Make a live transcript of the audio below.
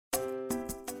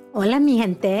Hola, mi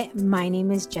gente. My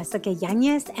name is Jessica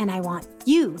Yanez, and I want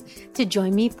you to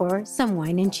join me for some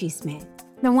Wine and Chisme.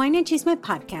 The Wine and Chisme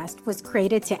podcast was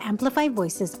created to amplify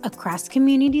voices across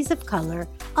communities of color,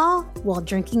 all while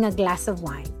drinking a glass of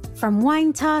wine. From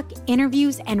wine talk,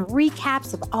 interviews, and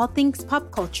recaps of all things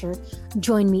pop culture,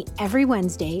 join me every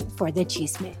Wednesday for the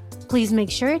Chisme. Please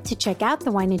make sure to check out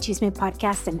the Wine and Chisme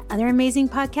podcast and other amazing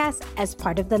podcasts as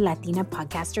part of the Latina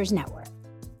Podcasters Network.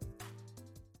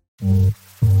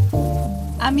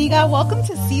 Amiga, welcome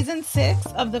to season 6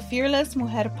 of the Fearless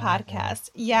Mujer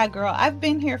podcast. Yeah, girl, I've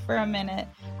been here for a minute.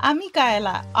 I'm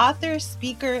Micaela, author,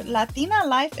 speaker, Latina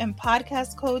life and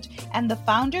podcast coach, and the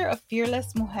founder of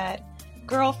Fearless Mujer.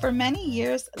 Girl, for many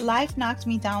years, life knocked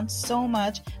me down so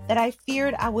much that I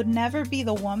feared I would never be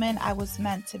the woman I was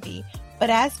meant to be. But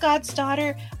as God's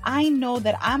daughter, I know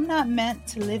that I'm not meant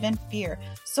to live in fear.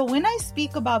 So when I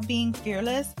speak about being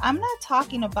fearless, I'm not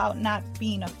talking about not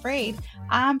being afraid.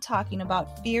 I'm talking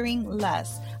about fearing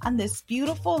less on this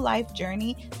beautiful life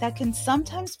journey that can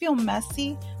sometimes feel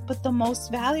messy, but the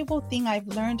most valuable thing I've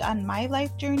learned on my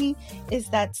life journey is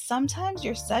that sometimes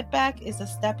your setback is a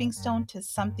stepping stone to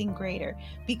something greater,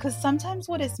 because sometimes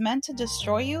what is meant to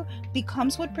destroy you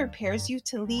becomes what prepares you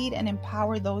to lead and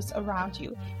empower those around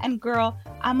you. And girl,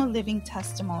 I'm a living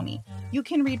testimony. You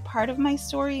can read part of my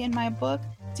story in my book,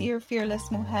 Dear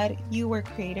Fearless Mujer, You Were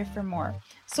Created for More.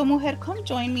 So Mujer, come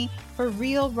join me for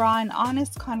real, raw, and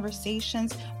honest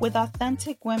conversations with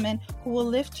authentic women who will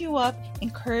lift you up,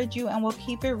 encourage you, and will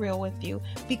keep it real with you,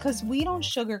 because we don't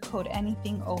sugarcoat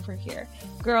anything over here.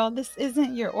 Girl, this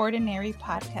isn't your ordinary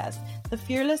podcast. The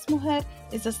Fearless Mujer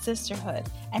is a sisterhood,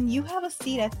 and you have a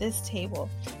seat at this table.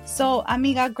 So,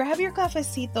 amiga, grab your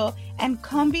cafecito and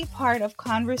come be part of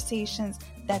conversations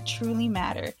that truly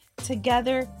matter.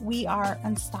 Together, we are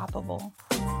unstoppable.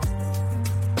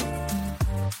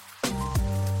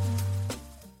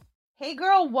 Hey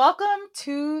girl, welcome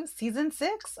to season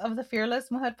 6 of the Fearless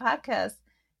Mujer podcast.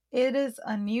 It is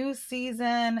a new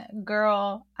season.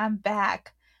 Girl, I'm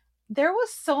back. There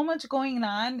was so much going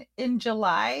on in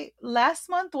July.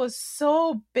 Last month was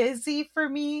so busy for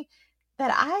me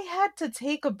that I had to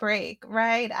take a break,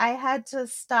 right? I had to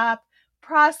stop,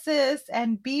 process,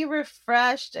 and be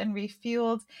refreshed and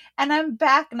refueled. And I'm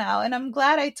back now, and I'm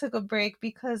glad I took a break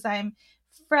because I'm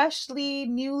freshly,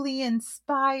 newly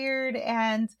inspired.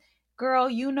 And girl,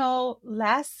 you know,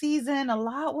 last season, a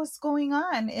lot was going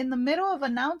on. In the middle of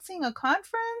announcing a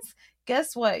conference,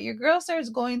 guess what? Your girl starts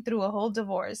going through a whole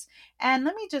divorce. And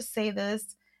let me just say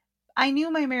this. I knew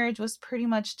my marriage was pretty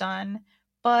much done,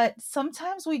 but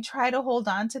sometimes we try to hold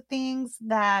on to things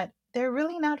that they're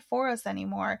really not for us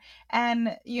anymore.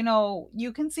 And, you know,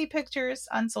 you can see pictures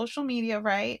on social media,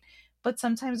 right? But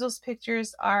sometimes those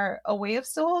pictures are a way of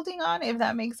still holding on, if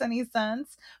that makes any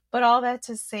sense. But all that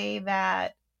to say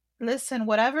that, listen,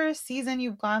 whatever season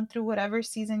you've gone through, whatever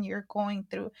season you're going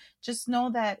through, just know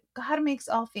that God makes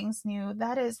all things new.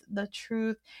 That is the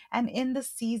truth. And in the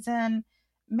season,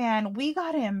 man, we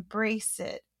got to embrace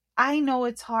it. I know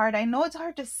it's hard. I know it's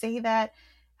hard to say that.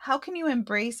 How can you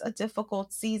embrace a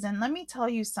difficult season? Let me tell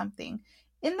you something.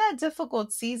 In that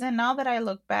difficult season, now that I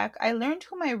look back, I learned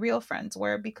who my real friends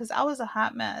were, because I was a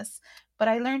hot mess, but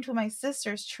I learned who my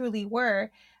sisters truly were.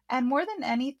 And more than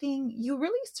anything, you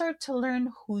really start to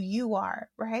learn who you are,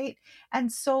 right?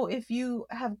 And so if you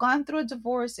have gone through a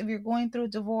divorce, if you're going through a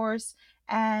divorce,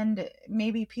 and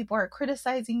maybe people are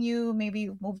criticizing you, maybe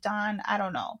you've moved on, I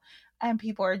don't know, and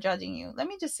people are judging you. Let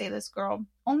me just say this, girl.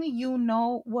 Only you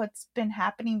know what's been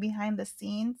happening behind the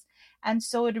scenes. And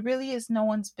so it really is no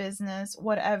one's business,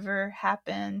 whatever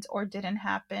happened or didn't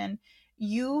happen.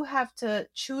 You have to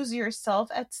choose yourself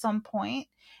at some point.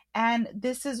 And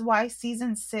this is why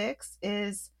season 6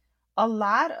 is a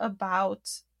lot about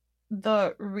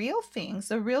the real things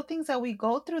that we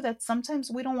go through that sometimes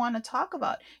we don't want to talk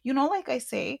about. You know, like I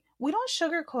say, we don't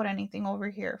sugarcoat anything over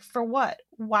here. For what?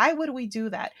 Why would we do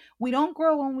that? We don't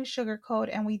grow when we sugarcoat,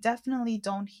 and we definitely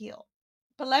don't heal.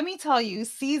 But let me tell you,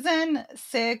 season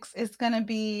 6 is going to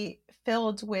be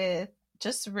filled with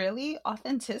just really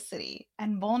authenticity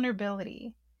and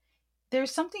vulnerability.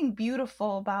 There's something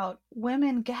beautiful about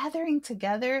women gathering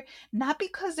together, not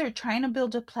because they're trying to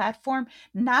build a platform,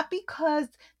 not because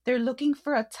they're looking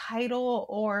for a title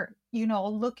or, you know,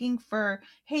 looking for,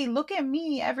 hey, look at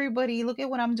me, everybody, look at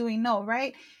what I'm doing. No,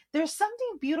 right? There's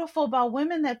something beautiful about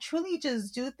women that truly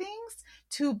just do things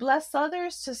to bless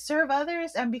others, to serve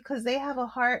others, and because they have a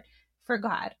heart for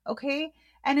God, okay?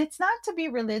 And it's not to be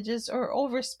religious or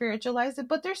over spiritualize it,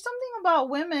 but there's something about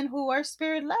women who are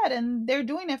spirit led, and they're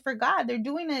doing it for God. They're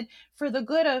doing it for the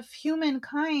good of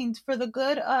humankind, for the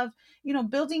good of, you know,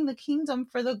 building the kingdom,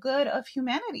 for the good of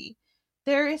humanity.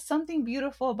 There is something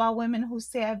beautiful about women who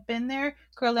say, I've been there,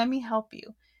 girl, let me help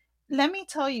you. Let me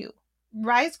tell you,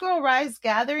 Rise Girl Rise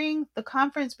gathering, the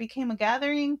conference became a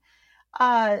gathering.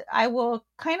 I will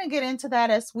kind of get into that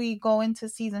as we go into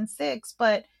season 6,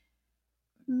 but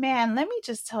man, let me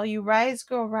just tell you, Rise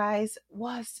Girl Rise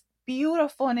was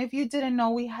beautiful. And if you didn't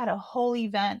know, we had a whole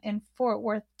event in Fort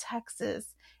Worth,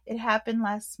 Texas. It happened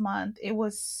last month. It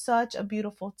was such a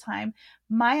beautiful time.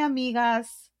 My amigas,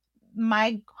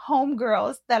 my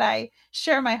homegirls that I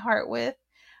share my heart with,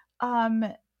 um,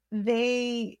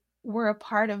 they were a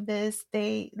part of this.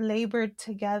 They labored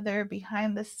together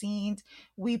behind the scenes.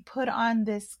 We put on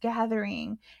this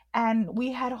gathering and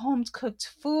we had home cooked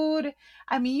food.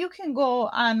 I mean, you can go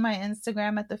on my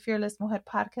Instagram at the Fearless Mujer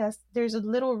podcast. There's a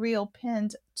little reel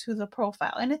pinned to the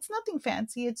profile, and it's nothing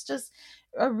fancy. It's just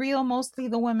a reel, mostly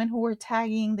the women who were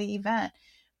tagging the event.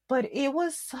 But it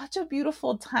was such a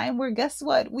beautiful time where, guess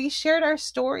what? We shared our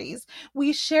stories.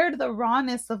 We shared the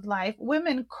rawness of life.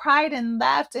 Women cried and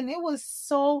laughed, and it was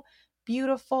so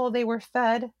beautiful. They were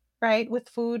fed, right, with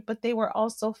food, but they were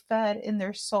also fed in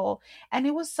their soul. And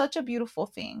it was such a beautiful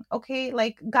thing. Okay.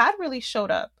 Like, God really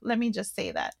showed up. Let me just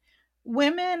say that.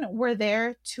 Women were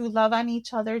there to love on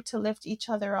each other, to lift each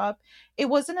other up. It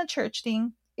wasn't a church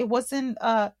thing. It wasn't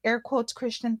a air quotes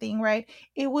Christian thing, right?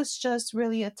 It was just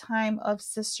really a time of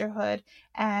sisterhood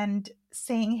and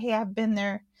saying, hey, I've been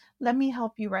there. Let me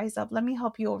help you rise up. Let me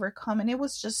help you overcome. And it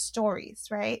was just stories,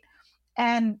 right?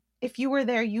 And if you were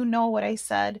there, you know what I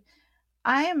said.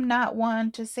 I am not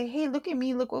one to say, hey, look at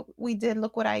me, look what we did,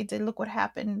 look what I did, look what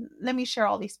happened. Let me share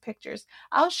all these pictures.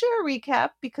 I'll share a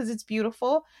recap because it's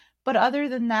beautiful. But other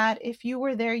than that, if you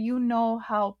were there, you know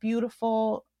how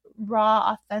beautiful,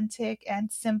 raw, authentic,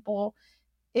 and simple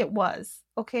it was.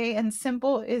 Okay. And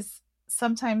simple is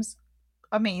sometimes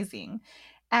amazing.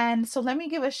 And so let me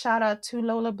give a shout out to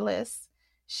Lola Bliss.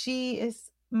 She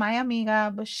is my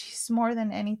amiga, but she's more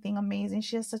than anything amazing.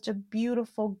 She has such a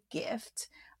beautiful gift,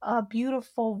 a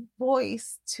beautiful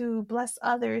voice to bless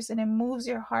others, and it moves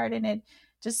your heart and it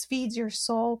just feeds your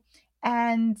soul.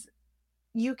 And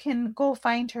you can go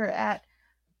find her at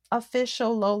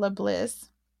official Lola Bliss.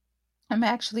 I'm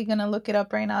actually going to look it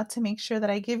up right now to make sure that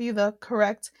I give you the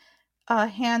correct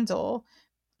handle.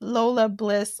 Lola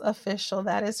Bliss Official.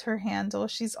 That is her handle.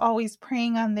 She's always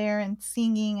praying on there and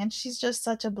singing, and she's just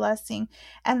such a blessing.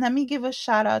 And let me give a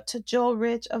shout out to Joel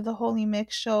Rich of the Holy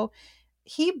Mix Show.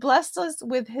 He blessed us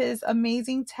with his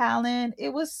amazing talent. It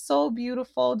was so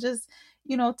beautiful just,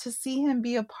 to see him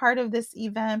be a part of this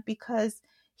event because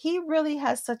he really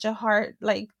has such a heart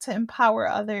like to empower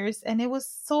others, and it was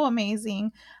so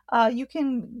amazing. You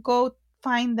can go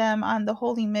find them on the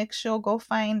Holy Mix Show. Go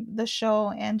find the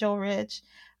show and Joe Rich.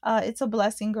 It's a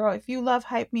blessing, girl. If you love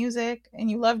hype music and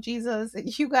you love Jesus,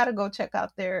 you got to go check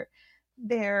out their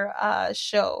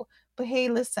show. But hey,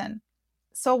 listen.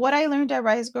 So what I learned at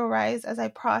Rise Girl Rise as I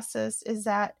processed is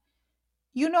that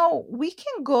we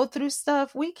can go through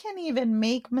stuff, we can even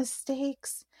make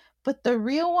mistakes, but the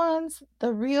real ones,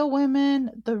 the real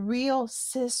women, the real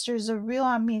sisters, the real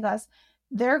amigas,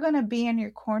 they're going to be in your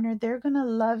corner. They're going to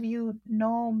love you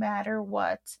no matter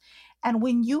what. And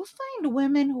when you find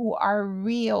women who are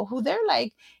real, who they're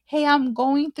like, hey, I'm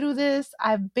going through this,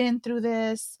 I've been through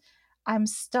this, I'm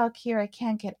stuck here, I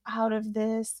can't get out of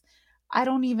this, I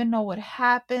don't even know what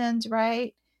happened,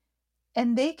 right?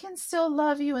 And they can still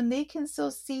love you and they can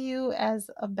still see you as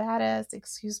a badass,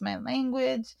 excuse my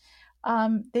language.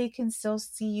 They can still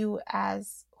see you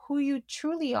as who you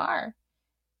truly are.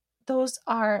 Those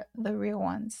are the real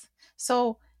ones.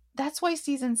 So that's why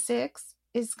season 6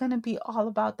 is going to be all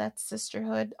about that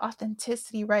sisterhood,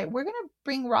 authenticity, right? We're going to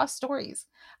bring raw stories.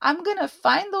 I'm going to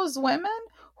find those women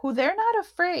who they're not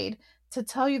afraid to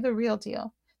tell you the real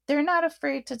deal. They're not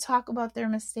afraid to talk about their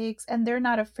mistakes, and they're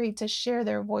not afraid to share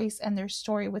their voice and their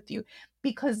story with you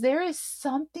because there is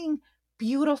something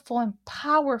beautiful and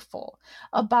powerful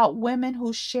about women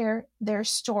who share their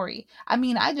story. I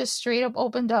mean, I just straight up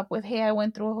opened up with, hey, I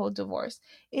went through a whole divorce.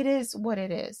 It is what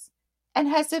it is. And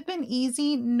has it been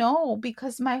easy? No,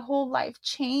 because my whole life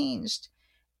changed.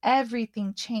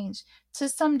 Everything changed to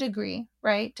some degree,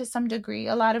 right? To some degree.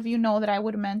 A lot of you know that I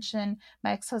would mention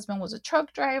my ex-husband was a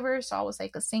truck driver, so I was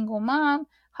like a single mom.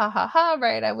 Ha ha ha,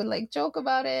 right? I would like joke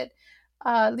about it.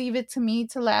 Leave it to me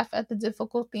to laugh at the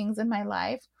difficult things in my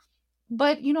life.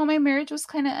 But my marriage was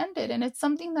kind of ended, and it's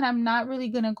something that I'm not really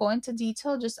going to go into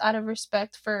detail just out of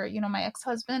respect for my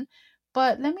ex-husband.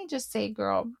 But let me just say,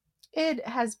 girl, it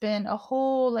has been a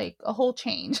whole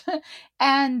change.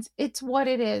 And it's what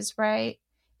it is, right?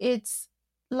 It's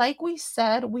like we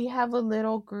said, we have a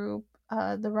little group,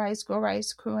 the Rise Girl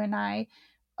Rise crew and I.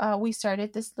 we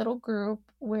started this little group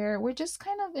where we're just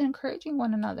kind of encouraging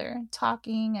one another,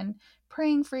 talking and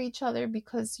praying for each other,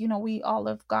 because we all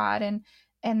love God,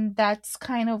 and that's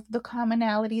kind of the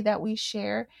commonality that we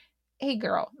share. Hey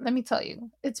girl, let me tell you,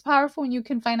 it's powerful when you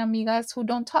can find amigas who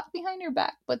don't talk behind your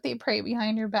back, but they pray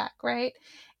behind your back, right?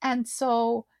 And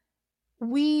so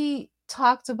we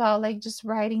talked about like just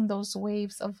riding those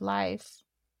waves of life.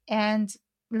 And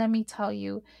let me tell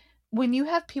you, when you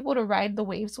have people to ride the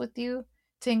waves with you,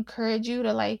 to encourage you,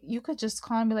 to like, you could just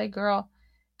call and be like, girl,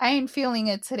 I ain't feeling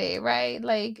it today, right?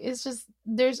 Like, it's just,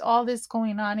 there's all this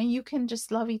going on, and you can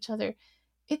just love each other.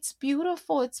 It's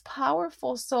beautiful, it's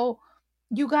powerful. So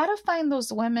you got to find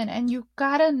those women, and you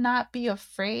got to not be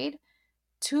afraid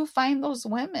to find those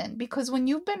women, because when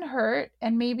you've been hurt,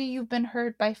 and maybe you've been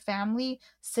hurt by family,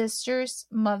 sisters,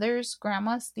 mothers,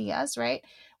 grandmas, tias, right?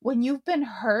 When you've been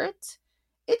hurt,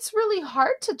 it's really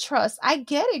hard to trust. I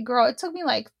get it, girl. It took me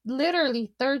like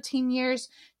literally 13 years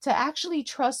to actually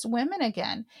trust women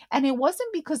again. And it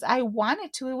wasn't because I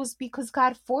wanted to, it was because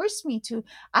God forced me to.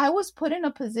 I was put in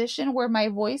a position where my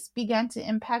voice began to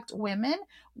impact women,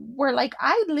 where like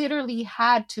I literally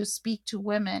had to speak to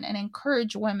women and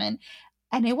encourage women,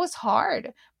 and it was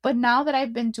hard. But now that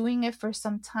I've been doing it for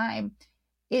some time,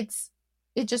 it's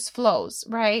it just flows,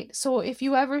 right? So if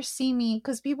you ever see me,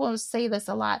 because people say this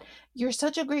a lot, you're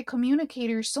such a great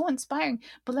communicator, you're so inspiring.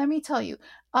 But let me tell you,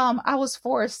 I was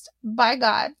forced by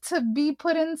God to be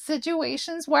put in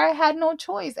situations where I had no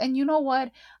choice. And you know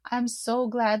what? I'm so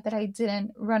glad that I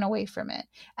didn't run away from it.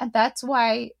 And that's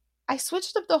why I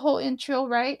switched up the whole intro,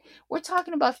 right? We're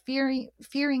talking about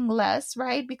fearing less,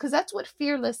 right? Because that's what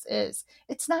fearless is.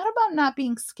 It's not about not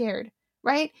being scared,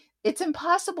 right? It's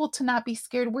impossible to not be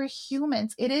scared. We're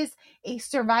humans. It is a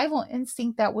survival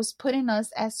instinct that was put in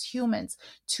us as humans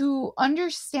to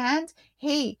understand,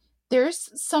 hey,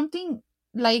 there's something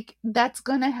like that's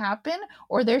gonna happen,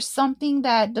 or there's something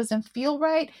that doesn't feel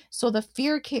right. So the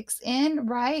fear kicks in,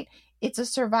 right? It's a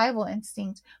survival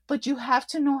instinct, but you have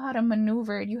to know how to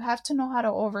maneuver it. You have to know how to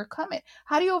overcome it.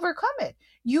 How do you overcome it?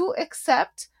 You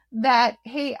accept that,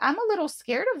 hey, I'm a little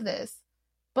scared of this,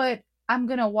 but I'm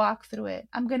going to walk through it.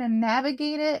 I'm going to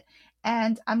navigate it,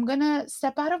 and I'm going to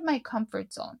step out of my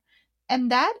comfort zone. And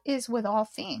that is with all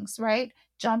things, right?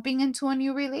 Jumping into a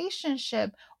new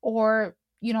relationship, or,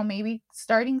 maybe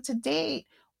starting to date,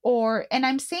 and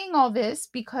I'm saying all this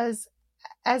because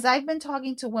as I've been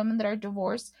talking to women that are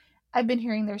divorced, I've been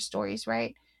hearing their stories,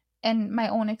 right? And my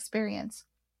own experience.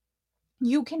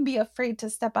 You can be afraid to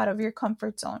step out of your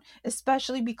comfort zone,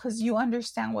 especially because you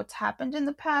understand what's happened in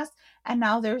the past, and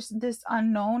now there's this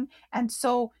unknown. And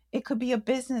so it could be a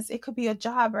business, it could be a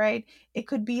job, right? It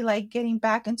could be like getting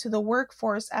back into the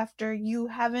workforce after you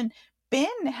haven't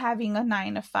been having a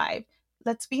 9 to 5.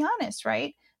 Let's be honest,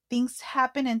 right? Things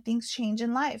happen and things change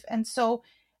in life. And so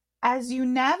as you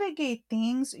navigate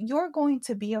things, you're going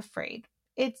to be afraid.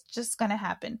 It's just going to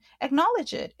happen.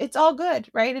 Acknowledge it. It's all good,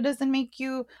 right? It doesn't make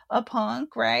you a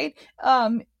punk, right?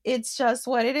 It's just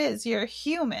what it is. You're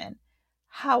human.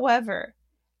 However,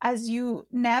 as you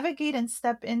navigate and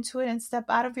step into it and step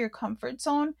out of your comfort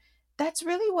zone, that's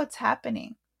really what's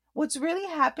happening. What's really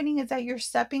happening is that you're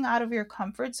stepping out of your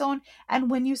comfort zone. And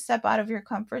when you step out of your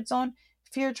comfort zone,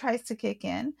 fear tries to kick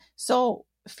in. So,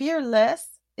 fearless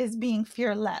is being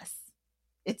fearless.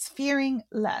 It's fearing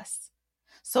less.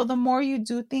 So the more you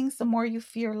do things, the more you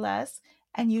fear less,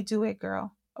 and you do it,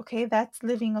 girl. Okay, that's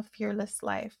living a fearless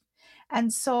life.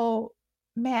 And so,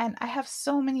 man, I have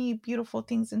so many beautiful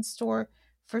things in store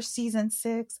for season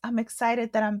 6. I'm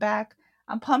excited that I'm back.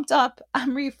 I'm pumped up.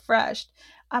 I'm refreshed.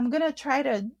 I'm going to try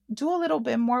to do a little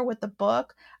bit more with the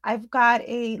book. I've got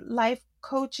a life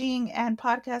coaching and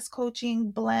podcast coaching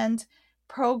blend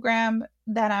program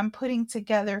that I'm putting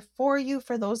together for you,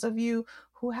 for those of you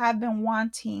who have been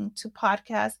wanting to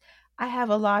podcast. I have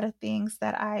a lot of things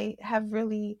that I have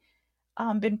really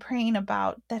been praying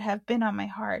about that have been on my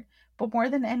heart. But more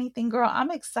than anything, girl,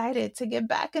 I'm excited to get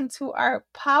back into our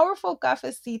powerful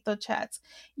cafecito chats.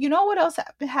 You know what else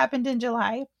happened in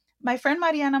July? My friend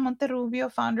Mariana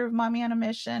Monterrubio, founder of Mommy on a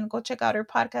Mission, go check out her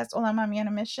podcast, Hola Mommy on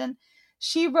a Mission.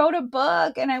 She wrote a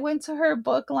book, and I went to her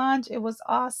book launch. It was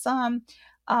awesome.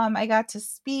 I got to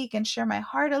speak and share my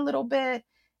heart a little bit.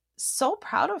 So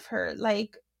proud of her.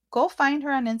 Like, go find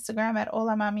her on Instagram at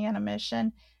Hola Mami on a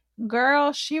Mission.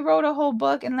 Girl, she wrote a whole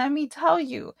book, and let me tell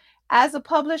you, as a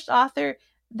published author,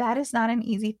 that is not an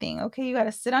easy thing. Okay, you got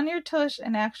to sit on your tush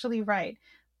and actually write.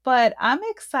 But I'm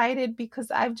excited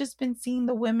because I've just been seeing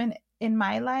the women in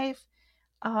my life,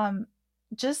 um,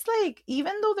 just like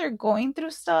even though they're going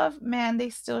through stuff, man, they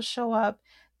still show up,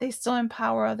 they still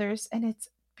empower others, and it's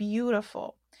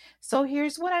beautiful. So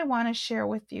here's what I want to share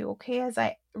with you, okay? As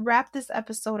I wrap this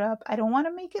episode up, I don't want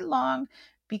to make it long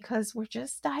because we're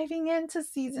just diving into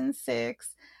season 6,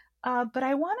 but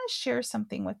I want to share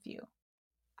something with you.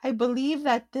 I believe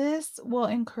that this will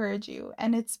encourage you,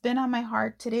 and it's been on my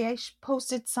heart. Today I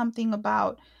posted something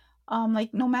about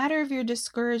like, no matter if you're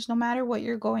discouraged, no matter what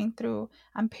you're going through,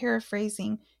 I'm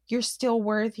paraphrasing, you're still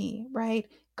worthy, right?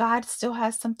 God still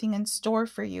has something in store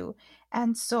for you.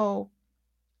 And so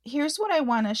here's what I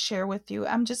want to share with you.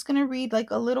 I'm just going to read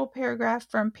like a little paragraph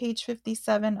from page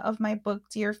 57 of my book,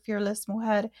 Dear Fearless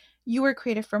Mujer. You were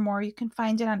created for more. You can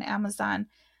find it on Amazon.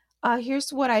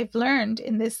 Here's what I've learned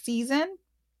in this season,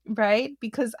 right?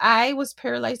 Because I was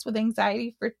paralyzed with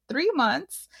anxiety for 3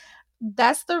 months.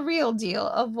 That's the real deal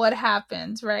of what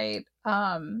happened, right?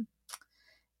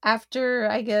 After,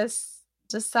 I guess,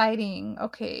 deciding,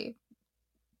 okay,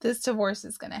 this divorce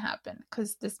is going to happen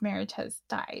because this marriage has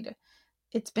died.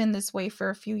 It's been this way for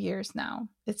a few years now.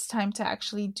 It's time to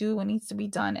actually do what needs to be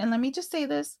done. And let me just say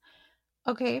this,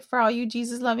 okay, for all you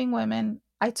Jesus-loving women,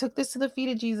 I took this to the feet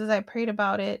of Jesus. I prayed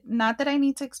about it. Not that I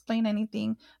need to explain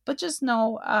anything, but just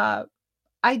know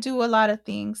I do a lot of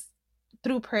things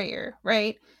through prayer,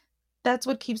 right? That's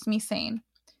what keeps me sane.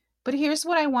 But here's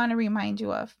what I want to remind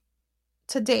you of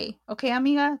today. Okay,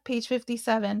 amiga, page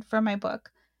 57 from my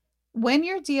book. When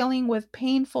you're dealing with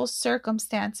painful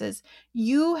circumstances,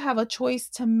 you have a choice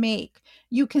to make.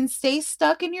 You can stay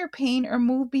stuck in your pain or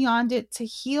move beyond it to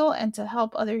heal and to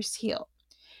help others heal.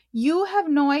 You have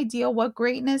no idea what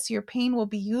greatness your pain will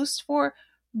be used for.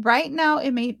 Right now,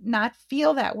 it may not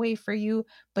feel that way for you,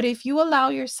 but if you allow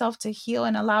yourself to heal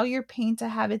and allow your pain to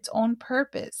have its own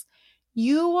purpose,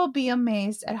 you will be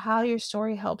amazed at how your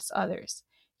story helps others.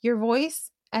 Your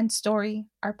voice and story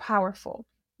are powerful.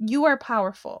 You are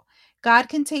powerful. God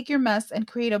can take your mess and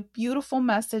create a beautiful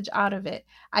message out of it.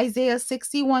 Isaiah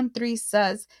 61:3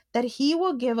 says that he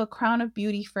will give a crown of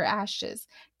beauty for ashes.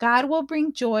 God will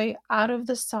bring joy out of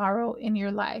the sorrow in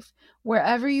your life.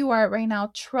 Wherever you are right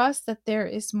now, trust that there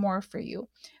is more for you.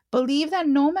 Believe that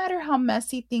no matter how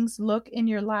messy things look in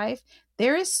your life,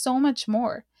 there is so much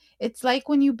more. It's like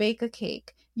when you bake a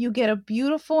cake. You get a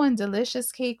beautiful and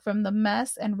delicious cake from the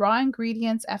mess and raw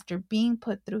ingredients after being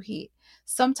put through heat.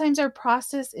 Sometimes our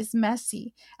process is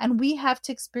messy and we have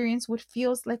to experience what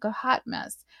feels like a hot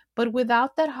mess. But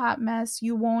without that hot mess,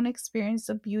 you won't experience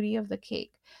the beauty of the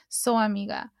cake. So,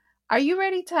 amiga, are you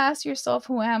ready to ask yourself,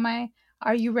 who am I?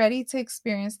 Are you ready to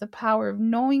experience the power of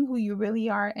knowing who you really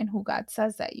are and who God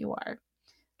says that you are?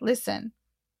 Listen,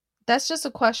 that's just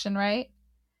a question, right?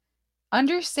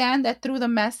 Understand that through the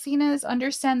messiness,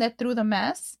 understand that through the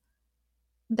mess,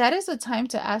 that is a time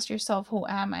to ask yourself, who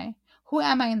am I? Who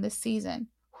am I in this season?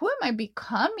 Who am I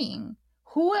becoming?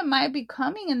 Who am I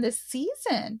becoming in this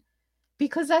season?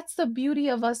 Because that's the beauty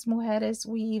of us mujeres,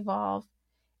 we evolve.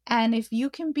 And if you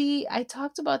can be, I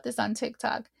talked about this on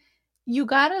TikTok, you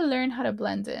gotta learn how to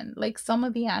blend in. Like some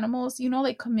of the animals, you know,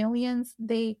 like chameleons,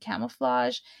 they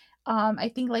camouflage. I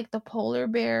think like the polar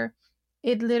bear,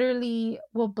 it literally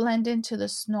will blend into the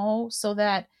snow so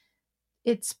that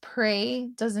its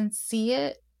prey doesn't see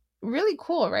it. Really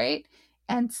cool, right?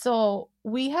 And so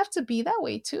we have to be that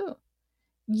way too.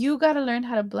 You got to learn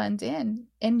how to blend in,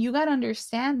 and you got to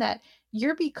understand that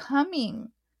you're becoming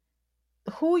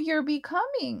who you're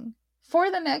becoming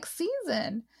for the next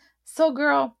season. So,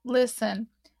 girl, listen,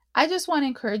 I just want to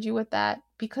encourage you with that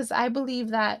because I believe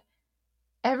that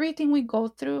everything we go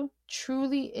through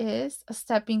truly is a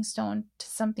stepping stone to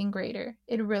something greater.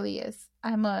 It really is.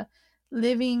 I'm a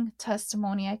living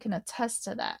testimony. I can attest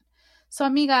to that. So,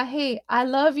 amiga, hey, I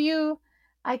love you.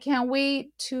 I can't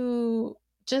wait to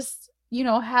just,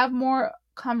 have more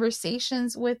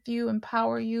conversations with you,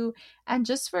 empower you, and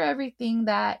just for everything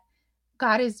that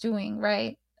God is doing,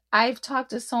 right? I've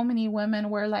talked to so many women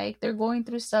where like they're going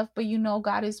through stuff, but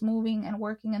God is moving and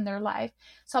working in their life.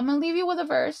 So I'm going to leave you with a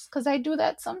verse because I do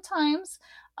that sometimes.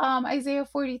 Isaiah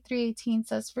 43:18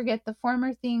 says, forget the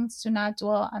former things, do not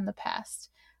dwell on the past.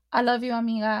 I love you,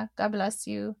 amiga. God bless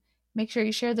you. Make sure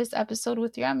you share this episode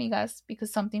with your amigas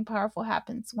because something powerful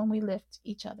happens when we lift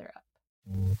each other up.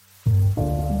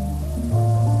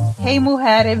 Hey,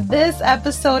 mujer, if this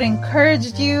episode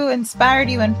encouraged you, inspired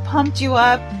you, and pumped you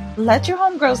up, let your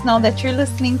homegirls know that you're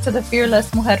listening to the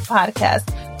Fearless Mujer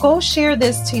podcast. Go share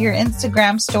this to your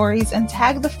Instagram stories and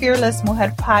tag the Fearless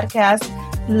Mujer podcast.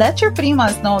 Let your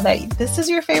primas know that this is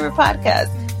your favorite podcast.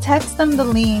 Text them the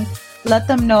link. Let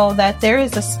them know that there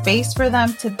is a space for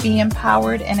them to be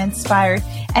empowered and inspired.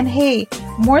 And hey,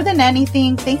 more than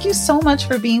anything, thank you so much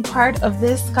for being part of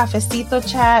this cafecito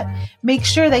chat. Make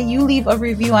sure that you leave a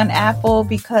review on Apple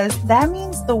because that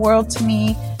means the world to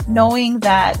me. knowing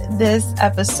that this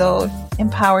episode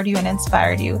empowered you and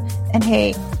inspired you. And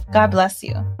hey, God bless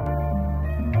you.